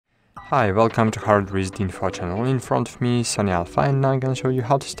Hi, welcome to HardReset.Info channel. In front of me is SONY Alpha, and now I'm going to show you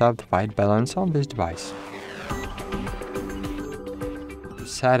how to stop the white balance on this device. To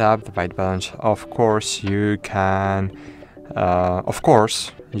set up the white balance, of course you can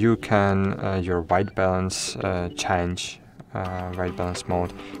your white balance change white balance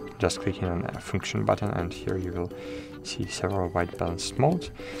mode just clicking on a function button, and here you will see several white balance modes,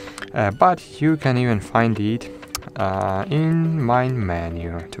 but you can even find it in main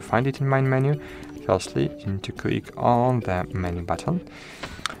menu. To find it in main menu, firstly you need to click on the menu button,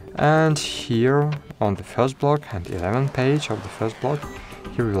 and here on the first block and 11th page of the first block,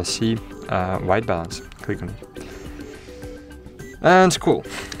 here we will see white balance. Click on it. And cool.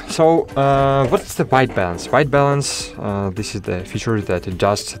 So what's the white balance? White balance, this is the feature that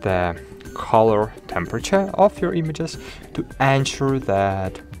adjusts the color temperature of your images to ensure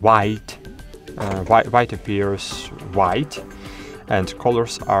that white appears white and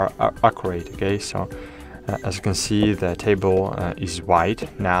colors are accurate. Okay, so as you can see, the table is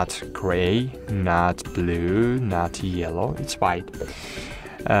white, not gray, not blue, not yellow. It's white.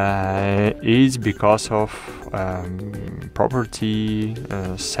 It's because of property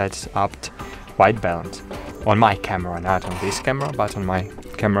sets up white balance on my camera, not on this camera, but on my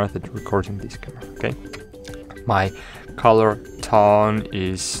camera that recording this camera. Okay, my color tone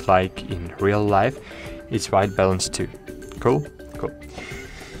is like in real life, it's white balance too. Cool.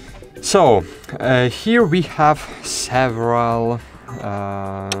 So here we have several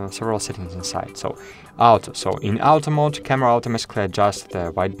settings inside. So auto. So in auto mode, camera automatically adjusts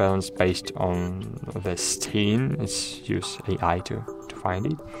the white balance based on the scene. It's use AI to find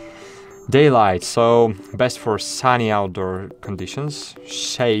it. Daylight, so best for sunny outdoor conditions.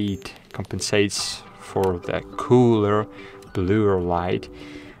 Shade compensates for the cooler, bluer light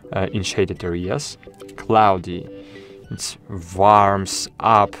in shaded areas. Cloudy, it warms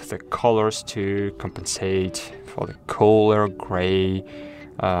up the colors to compensate for the cooler gray.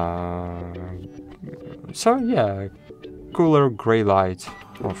 So yeah, cooler gray light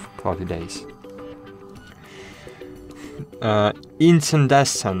of cloudy days.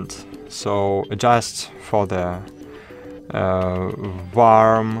 Incandescent, so adjust for the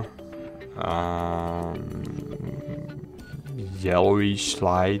warm yellowish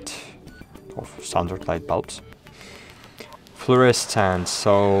light of standard light bulbs. Fluorescent,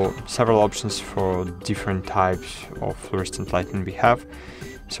 so several options for different types of fluorescent lighting we have.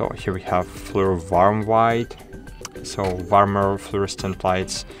 So here we have fluor warm white, so warmer fluorescent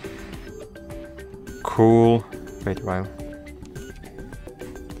lights. Cool, wait a while.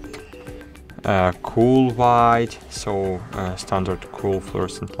 Cool white, so standard cool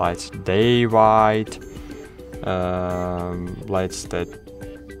fluorescent lights. Day white, lights that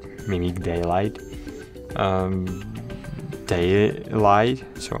mimic daylight. Daylight,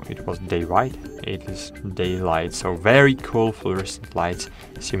 so it was day white, it is daylight, so very cool fluorescent lights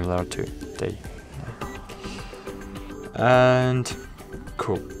similar to day. And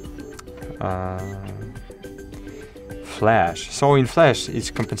cool. Flash, so in flash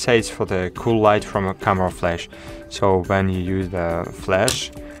it compensates for the cool light from a camera flash. So when you use the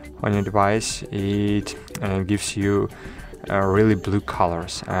flash on your device, it gives you really blue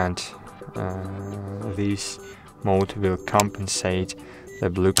colors, and this mode will compensate the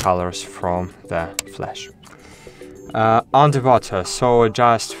blue colors from the flash. Underwater, so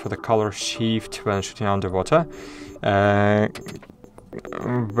adjust for the color shift when shooting underwater.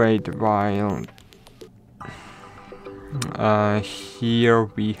 Wait a while. Here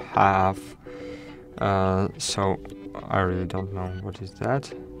we have so I really don't know what is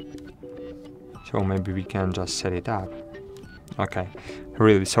that, so maybe we can just set it up. Okay,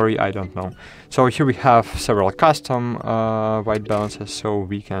 really sorry, I don't know. So here we have several custom white balances, so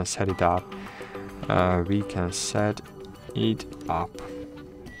we can set it up.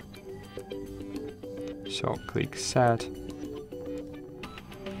 So click set,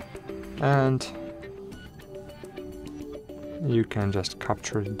 and you can just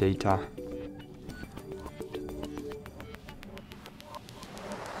capture the data.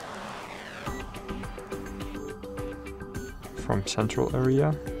 From central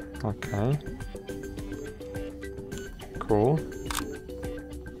area. Okay, cool.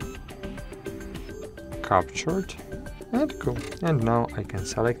 Captured, and cool. And now I can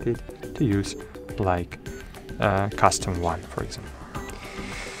select it to use like custom one, for example.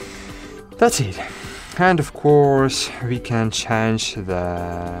 That's it. And of course we can change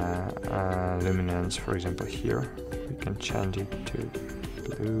the luminance. For example, here we can change it to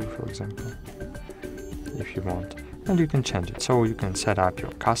blue, for example, if you want. And you can change it, so you can set up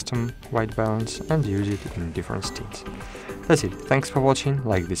your custom white balance and use it in different scenes. That's it. Thanks for watching,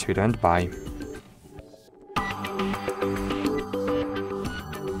 like this video and bye.